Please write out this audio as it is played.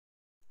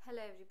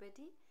Hello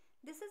everybody,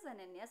 this is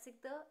Ananya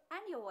Sikdar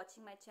and you're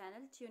watching my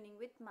channel Tuning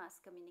with Mass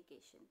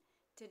Communication.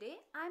 Today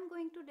I'm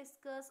going to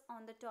discuss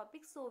on the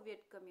topic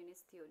Soviet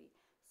Communist Theory.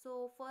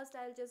 So first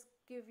I'll just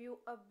give you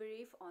a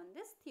brief on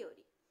this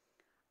theory.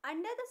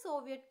 Under the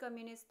Soviet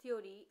Communist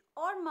Theory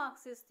or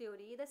Marxist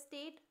theory, the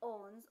state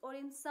owns or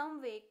in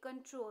some way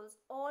controls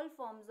all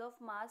forms of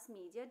mass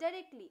media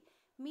directly.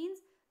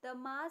 Means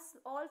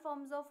all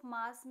forms of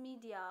mass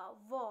media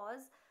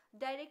was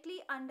directly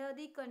under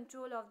the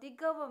control of the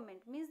government.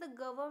 Means the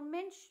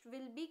government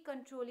will be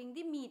controlling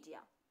the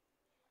media.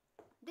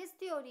 This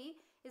theory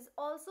is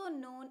also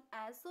known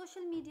as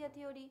social media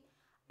theory.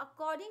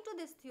 According to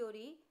this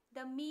theory,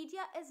 the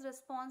media is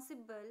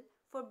responsible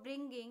for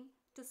bringing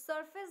to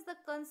surface the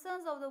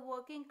concerns of the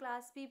working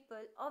class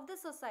people of the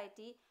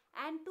society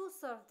and to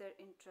serve their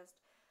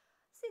interest.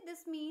 See,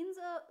 this means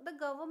the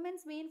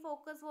government's main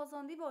focus was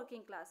on the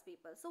working class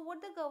people. So what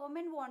the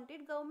government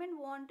wanted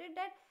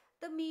that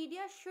the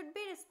media should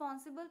be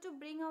responsible to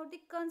bring out the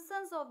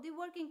concerns of the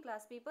working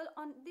class people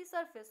on the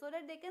surface so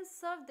that they can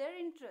serve their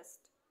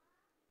interest.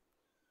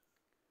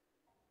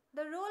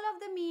 The role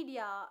of the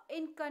media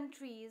in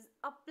countries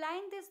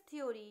applying this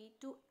theory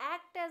to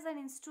act as an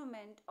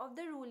instrument of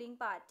the ruling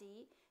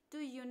party to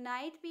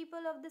unite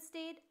people of the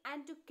state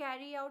and to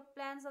carry out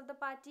plans of the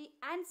party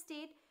and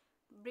state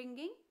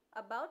bringing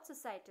about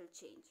societal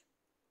change.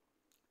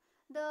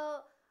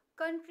 The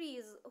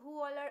countries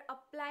who all are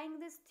applying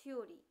this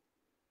theory,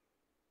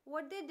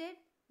 what they did,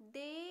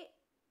 they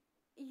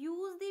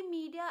use the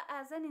media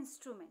as an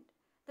instrument.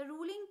 The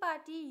ruling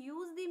party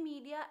used the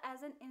media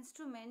as an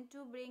instrument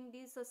to bring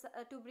the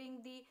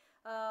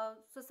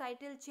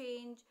societal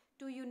change,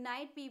 to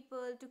unite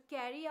people, to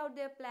carry out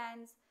their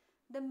plans.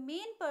 The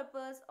main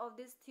purpose of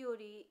this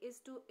theory is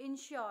to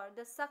ensure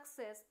the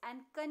success and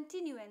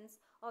continuance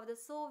of the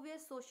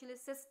Soviet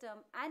socialist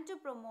system and to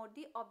promote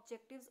the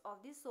objectives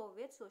of the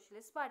Soviet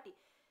Socialist Party.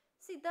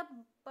 See, the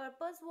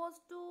purpose was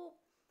to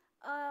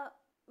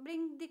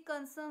bring the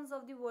concerns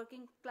of the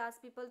working class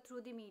people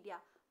through the media,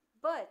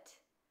 but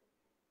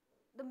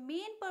the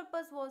main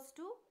purpose was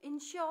to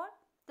ensure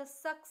the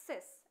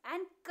success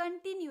and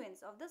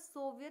continuance of the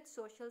Soviet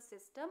social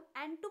system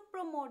and to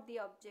promote the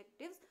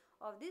objectives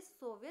of the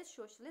Soviet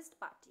Socialist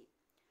Party.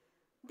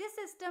 This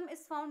system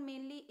is found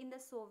mainly in the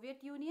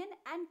Soviet Union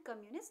and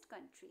communist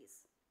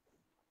countries.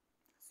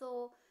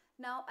 So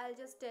now I'll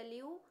just tell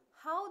you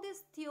how this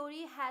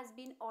theory has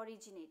been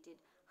originated,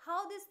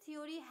 how this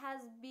theory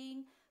has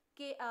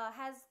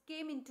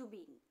came into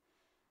being.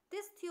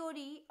 This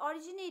theory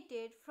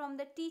originated from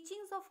the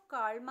teachings of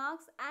Karl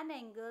Marx and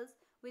Engels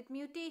with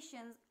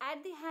mutations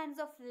at the hands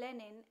of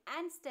Lenin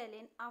and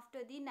Stalin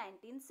after the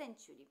 19th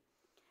century.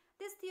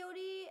 This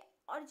theory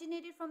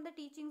originated from the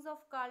teachings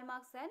of Karl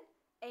Marx and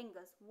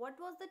Engels. What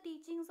was the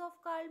teachings of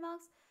Karl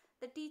Marx?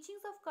 The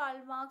teachings of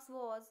Karl Marx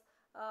was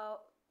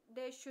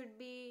there should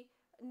be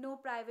no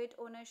private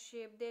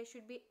ownership, there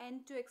should be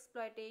end to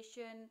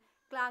exploitation,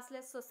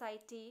 classless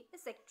society,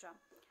 etc.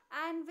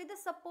 And with the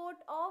support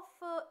of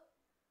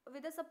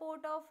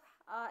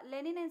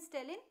Lenin and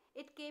Stalin,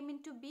 it came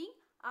into being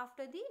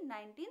after the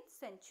 19th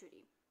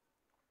century.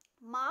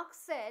 Marx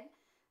said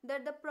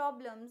that the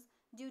problems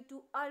due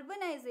to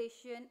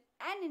urbanization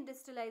and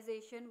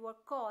industrialization were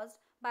caused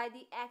by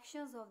the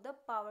actions of the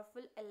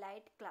powerful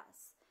elite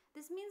class.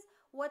 This means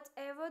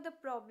whatever the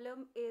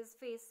problem is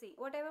facing,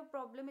 whatever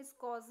problem is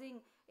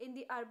causing in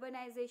the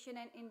urbanization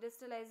and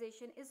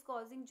industrialization is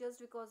causing just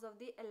because of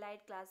the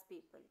elite class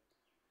people.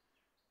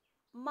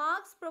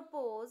 Marx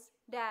proposed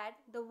that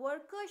the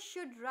workers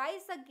should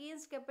rise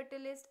against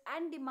capitalists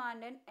and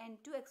demand an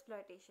end to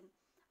exploitation.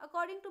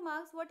 According to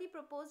Marx, what he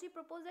proposed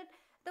that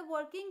the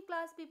working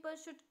class people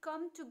should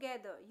come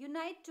together,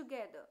 unite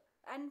together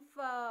and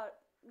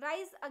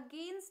rise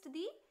against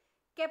the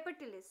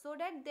capitalists so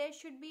that there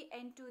should be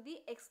end to the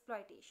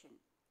exploitation.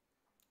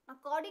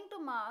 According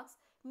to Marx,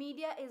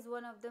 media is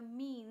one of the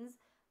means,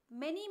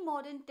 many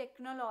modern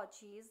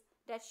technologies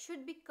that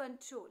should be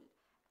controlled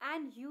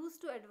and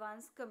used to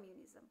advance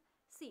communism.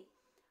 See,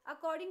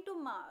 according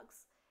to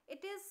Marx,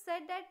 it is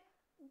said that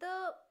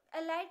the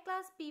elite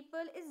class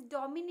people is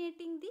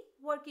dominating the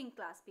working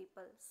class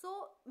people.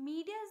 So,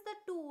 media is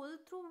the tool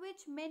through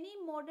which many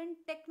modern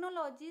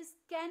technologies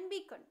can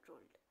be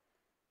controlled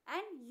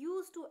and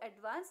used to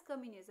advance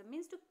communism,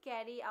 means to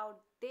carry out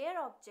their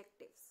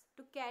objectives,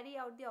 to carry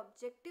out the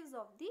objectives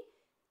of the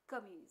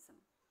communism.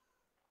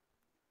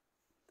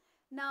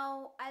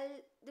 Now,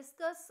 I'll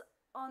discuss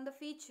on the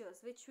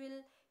features which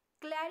will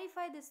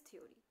clarify this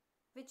theory,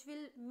 which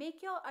will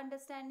make your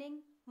understanding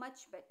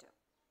much better.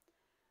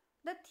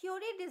 The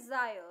theory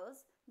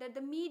desires that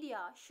the media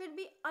should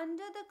be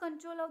under the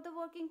control of the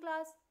working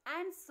class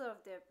and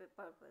serve their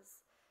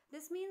purpose.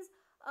 This means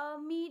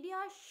media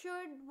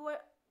should,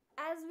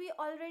 as we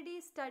already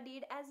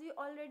studied, as we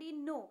already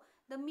know,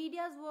 the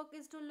media's work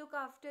is to look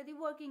after the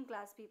working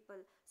class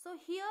people. So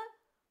here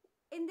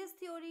in this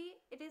theory,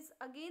 it is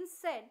again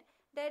said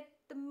that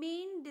the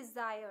main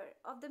desire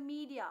of the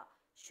media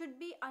should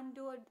be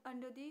under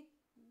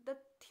the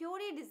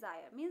theory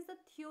desire, means the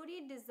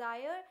theory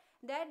desire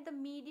that the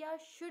media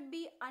should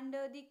be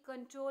under the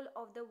control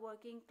of the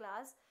working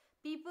class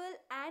people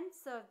and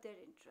serve their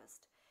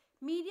interest.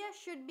 Media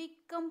should be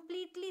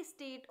completely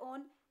state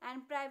owned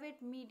and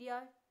private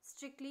media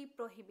strictly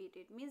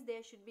prohibited, means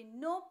there should be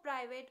no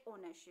private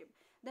ownership.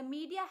 The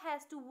media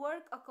has to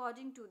work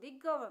according to the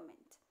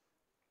government.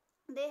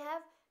 They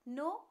have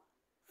no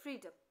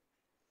freedom.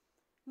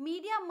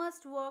 Media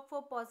must work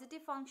for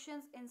positive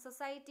functions in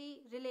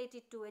society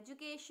related to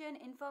education,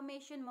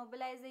 information,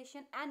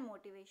 mobilization and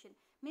motivation.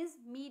 Means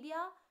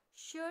media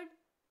should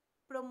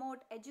promote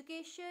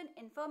education,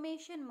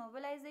 information,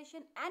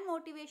 mobilization and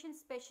motivation,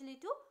 especially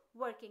to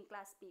working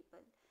class people.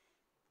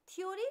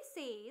 Theory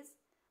says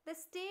the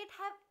state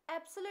have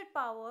absolute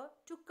power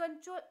to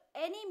control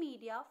any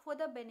media for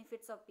the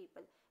benefits of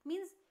people.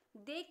 Means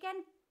they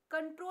can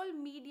control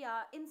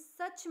media in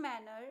such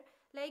manner,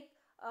 like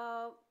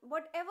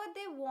whatever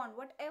they want,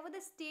 whatever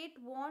the state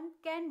want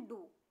can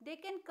do. They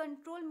can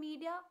control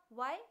media.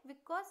 Why?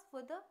 Because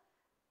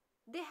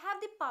they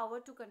have the power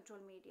to control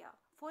media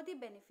for the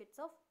benefits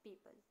of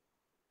people.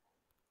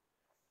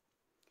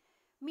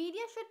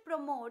 Media should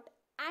promote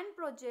and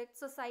project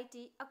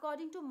society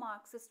according to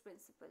Marxist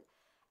principle.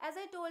 As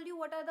I told you,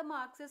 what are the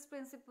Marxist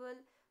principle?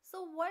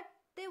 So what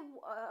they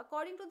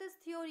according to this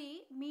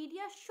theory,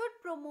 media should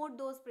promote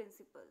those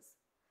principles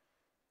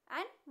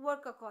and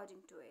work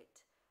according to it.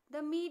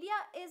 The media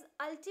is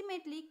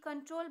ultimately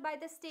controlled by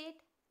the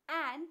state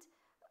and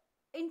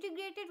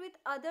integrated with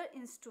other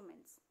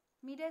instruments.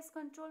 Media is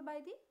controlled by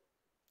the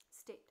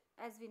state,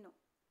 as we know.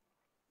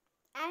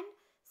 And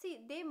see,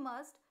 they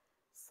must,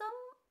 some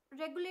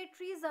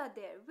regulatories are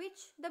there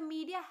which the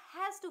media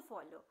has to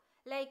follow,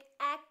 like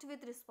act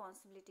with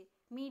responsibility.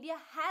 Media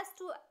has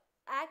to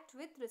act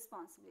with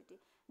responsibility.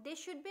 They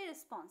should be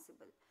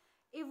responsible.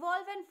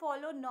 Evolve and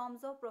follow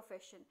norms of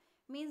profession,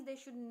 means they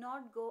should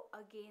not go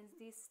against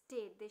the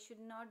state. They should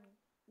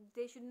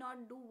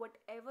not do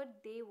whatever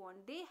they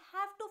want. They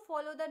have to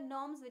follow the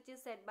norms which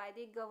is set by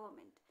the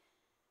government.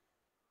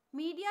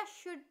 Media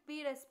should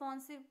be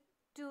responsive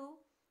to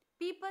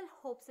people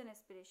hopes and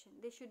aspiration.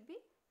 They should be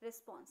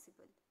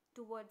responsible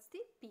towards the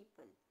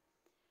people.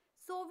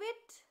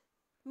 Soviet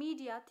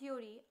media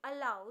theory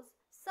allows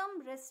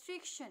some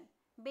restriction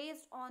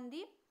based on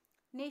the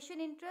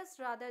nation interest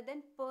rather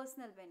than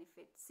personal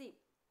benefit. See,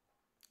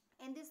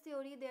 in this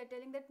theory they are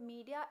telling that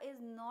media is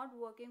not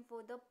working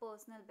for the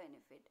personal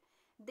benefit.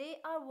 They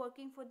are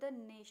working for the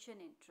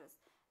nation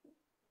interest.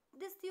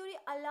 This theory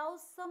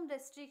allows some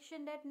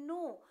restriction that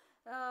no,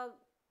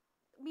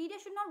 media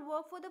should not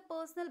work for the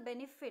personal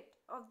benefit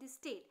of the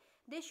state.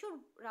 They should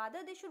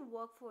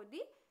work for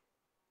the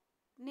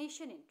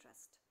nation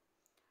interest.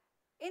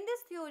 In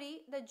this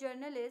theory, the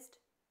journalist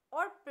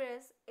or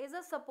press is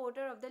a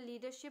supporter of the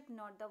leadership,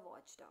 not the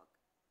watchdog.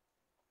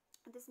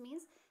 This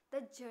means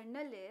the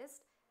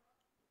journalists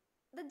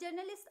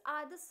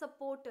are the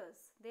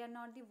supporters. They are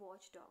not the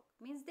watchdog.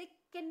 Means they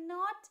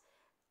cannot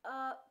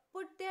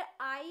put their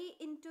eye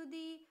into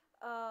the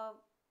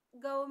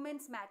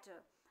government's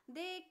matter.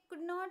 They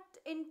could not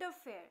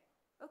interfere,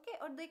 okay,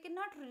 or they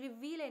cannot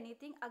reveal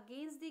anything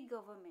against the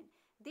government.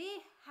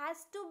 They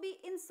has to be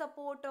in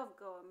support of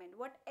government.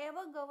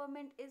 Whatever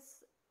government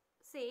is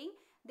saying,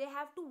 they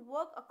have to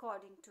work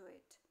according to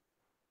it.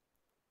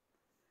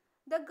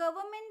 The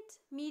government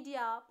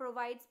media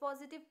provides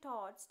positive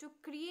thoughts to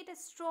create a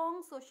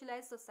strong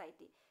socialized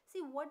society.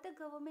 See what the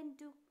government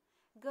do?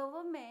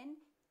 Government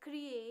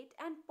create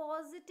a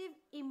positive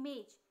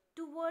image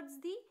towards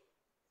the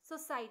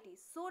society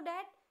so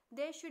that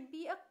there should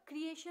be a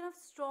creation of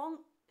strong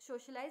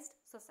socialized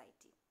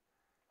society.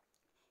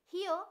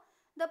 Here,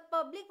 the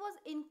public was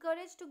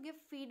encouraged to give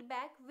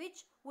feedback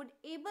which would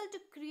able to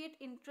create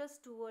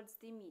interest towards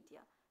the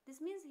media.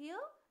 This means here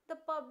the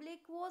public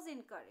was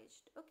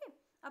encouraged. Okay,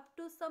 up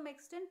to some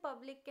extent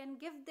public can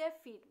give their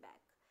feedback.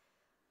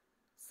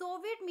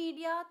 Soviet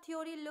media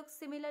theory looks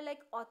similar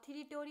like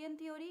authoritarian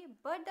theory,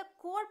 but the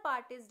core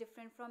part is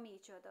different from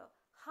each other.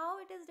 How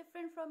it is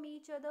different from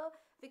each other?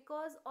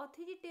 Because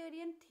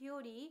authoritarian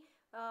theory,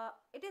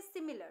 it is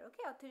similar,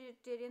 okay,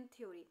 authoritarian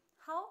theory.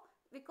 How?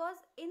 Because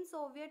in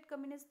Soviet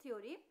communist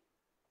theory,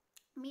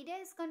 media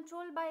is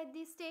controlled by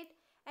the state,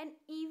 and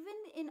even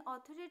in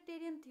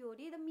authoritarian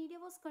theory, the media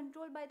was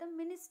controlled by the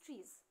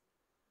ministries.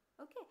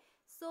 Okay,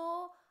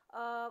 so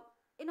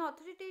in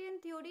authoritarian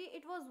theory,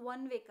 it was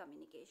one-way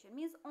communication,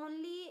 means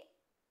only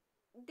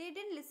they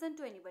didn't listen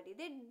to anybody.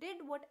 They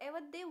did whatever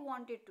they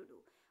wanted to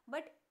do.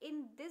 But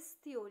in this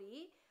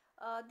theory,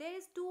 there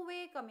is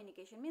two-way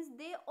communication, means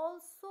they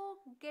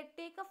also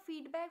take a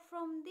feedback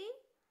from the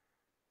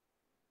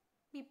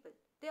people.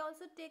 They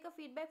also take a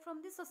feedback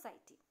from the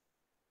society.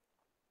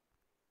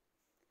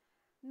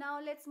 Now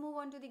let's move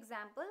on to the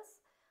examples.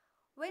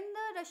 When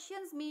the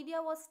Russian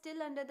media was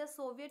still under the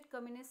Soviet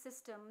communist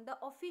system, the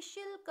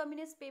official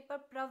communist paper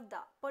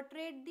Pravda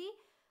portrayed the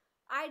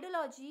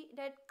ideology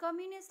that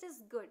communist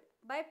is good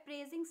by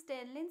praising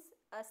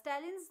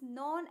Stalin's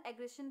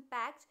non-aggression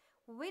pact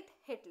with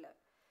Hitler.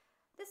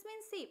 This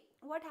means, see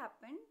what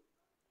happened.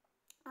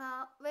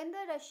 when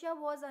the Russia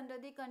was under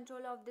the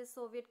control of this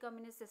Soviet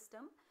communist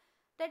system,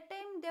 that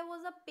time there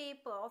was a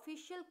paper,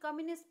 official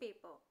communist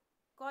paper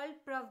called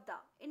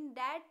Pravda. In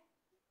that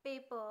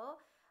paper,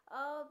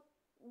 uh,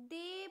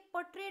 they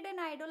portrayed an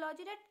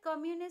ideology that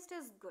communist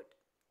is good.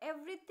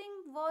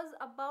 Everything was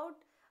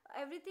about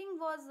everything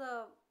was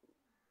uh,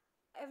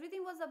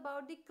 everything was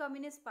about the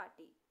communist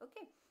party.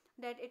 Okay,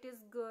 that it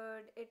is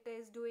good, it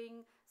is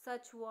doing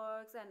such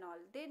works and all.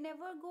 They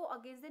never go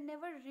against. They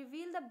never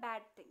reveal the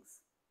bad things.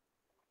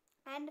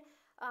 And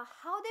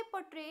how they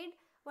portrayed,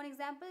 one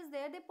example is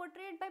there, they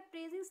portrayed by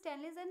praising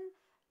Stanley's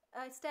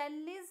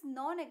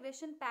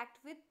non-aggression pact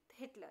with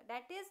Hitler.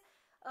 That is,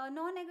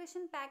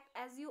 non-aggression pact,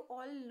 as you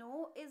all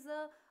know, is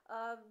a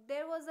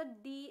there was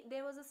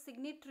a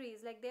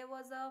signatories, like there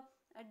was a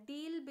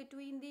deal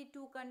between the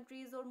two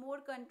countries or more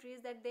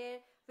countries, that there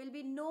will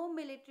be no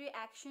military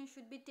action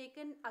should be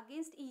taken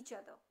against each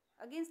other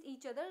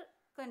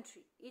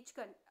country,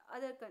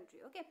 other country.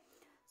 Okay,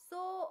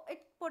 so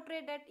it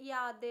portrayed that,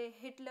 yeah, the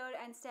Hitler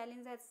and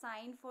Stalin had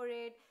signed for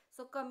it,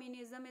 so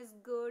communism is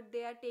good,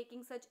 they are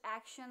taking such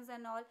actions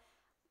and all.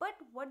 But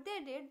what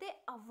they did, they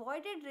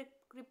avoided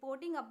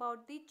reporting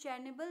about the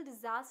Chernobyl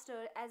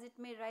disaster, as it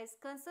may raise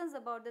concerns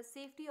about the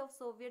safety of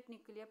Soviet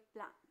nuclear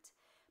plant.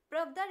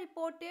 Pravda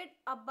reported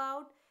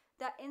about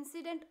the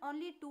incident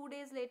only 2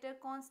 days later,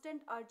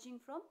 constant urging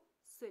from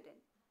Sweden.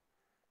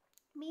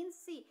 Means,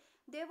 see,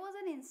 there was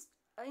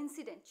an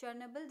incident,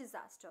 Chernobyl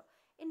disaster.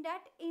 In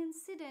that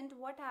incident,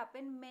 what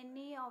happened,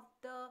 many of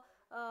the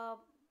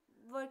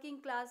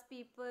working class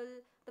people,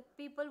 the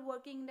people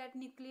working in that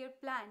nuclear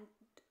plant,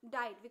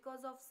 died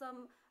because of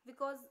some,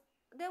 because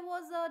there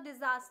was a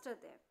disaster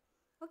there.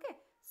 Okay,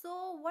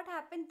 so what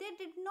happened, they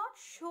did not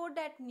show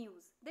that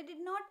news,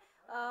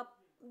 uh,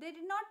 they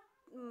did not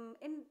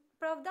in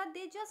Pravda,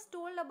 they just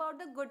told about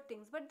the good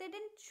things, but they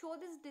didn't show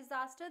this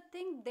disaster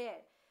thing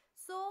there.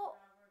 So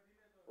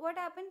what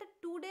happened,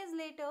 that 2 days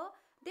later,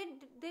 they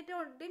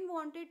didn't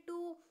wanted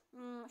to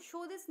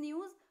show this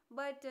news.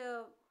 But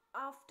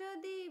after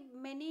the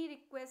many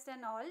requests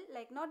and all,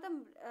 like not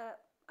the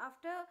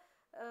after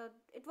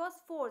it was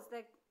forced,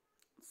 like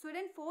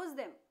Sweden forced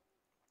them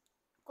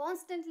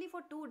constantly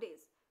for 2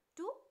 days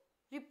to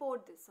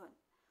report this one.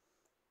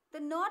 The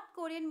North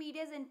Korean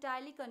media is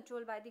entirely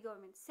controlled by the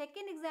government.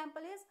 Second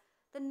example is,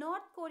 the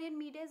North Korean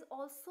media is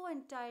also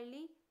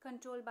entirely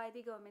controlled by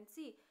the government.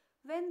 See,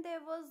 when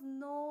there was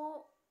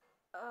no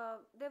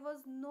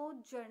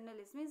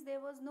journalist, means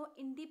there was no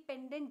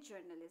independent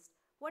journalist.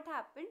 What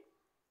happened?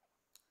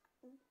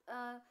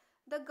 Uh,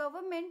 the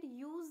government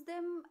used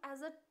them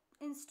as a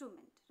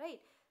instrument,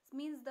 right?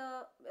 Means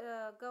the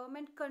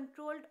government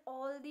controlled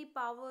all the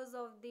powers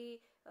of the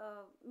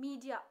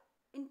media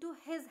into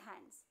his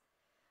hands.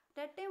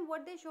 That time,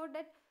 what they showed,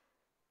 that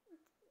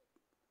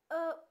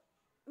uh,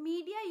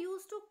 media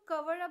used to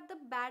cover up the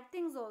bad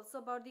things also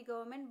about the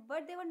government,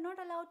 but they were not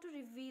allowed to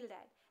reveal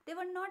that. They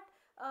were not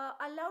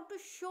allowed to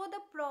show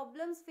the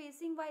problems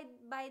facing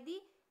by the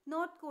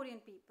North Korean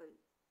people.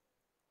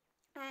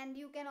 And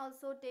you can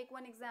also take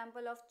one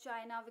example of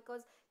China,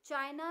 because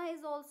China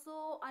is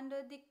also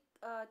under the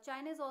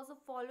China is also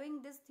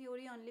following this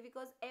theory only,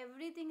 because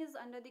everything is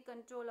under the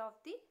control of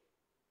the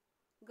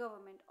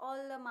government. All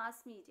the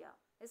mass media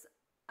is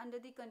under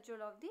the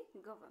control of the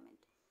government.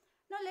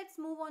 Now let's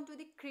move on to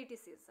the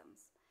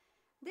criticisms.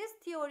 This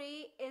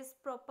theory is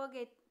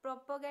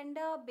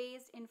propaganda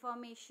based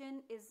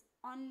information is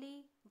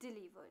only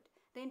delivered.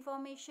 The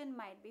information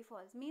might be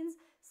false. Means,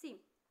 see,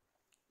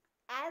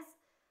 as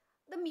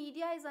the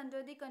media is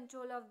under the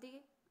control of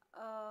the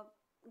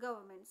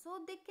government, so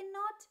they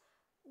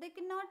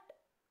cannot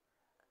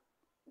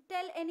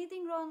tell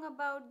anything wrong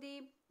about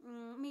the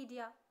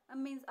media,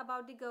 means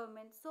about the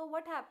government. So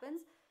what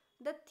happens,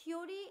 the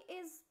theory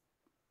is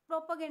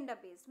propaganda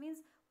based, means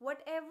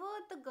whatever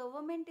the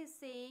government is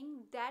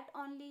saying, that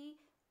only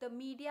the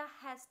media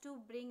has to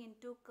bring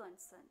into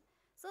concern.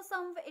 So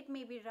some, it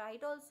may be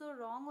right also,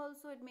 wrong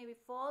also, it may be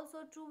false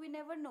or true, we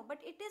never know,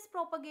 but it is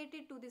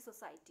propagated to the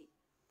society.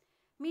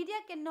 Media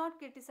cannot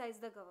criticize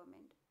the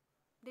government.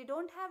 They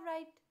don't have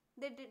right.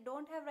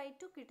 Don't have right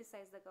to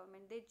criticize the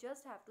government. They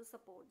just have to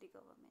support the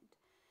government.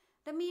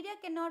 The media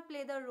cannot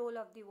play the role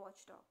of the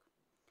watchdog.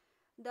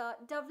 The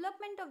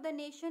development of the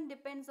nation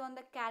depends on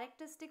the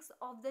characteristics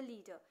of the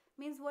leader.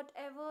 Means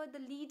whatever the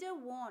leader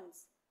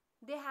wants,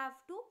 they have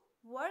to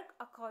work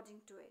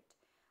according to it.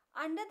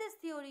 Under this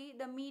theory,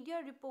 the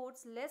media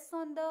reports less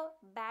on the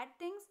bad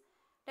things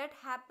that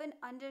happen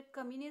under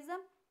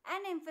communism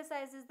and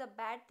emphasizes the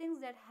bad things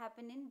that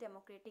happen in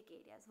democratic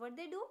areas. What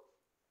they do,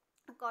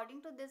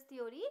 according to this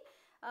theory,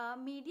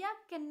 media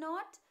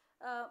cannot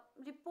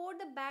report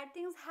the bad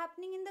things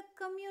happening in the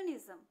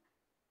communism.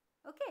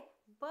 Okay,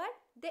 but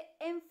they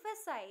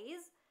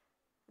emphasize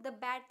the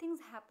bad things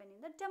happen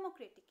in the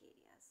democratic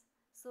areas.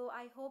 So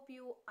I hope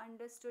you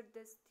understood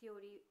this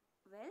theory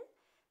well.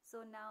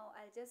 So now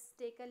I'll just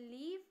take a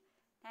leave.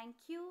 Thank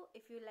you.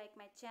 If you like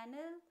my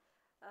channel,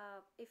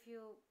 if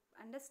you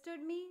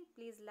understood me,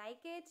 please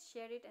like it,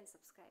 share it and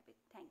subscribe it.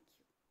 Thank you.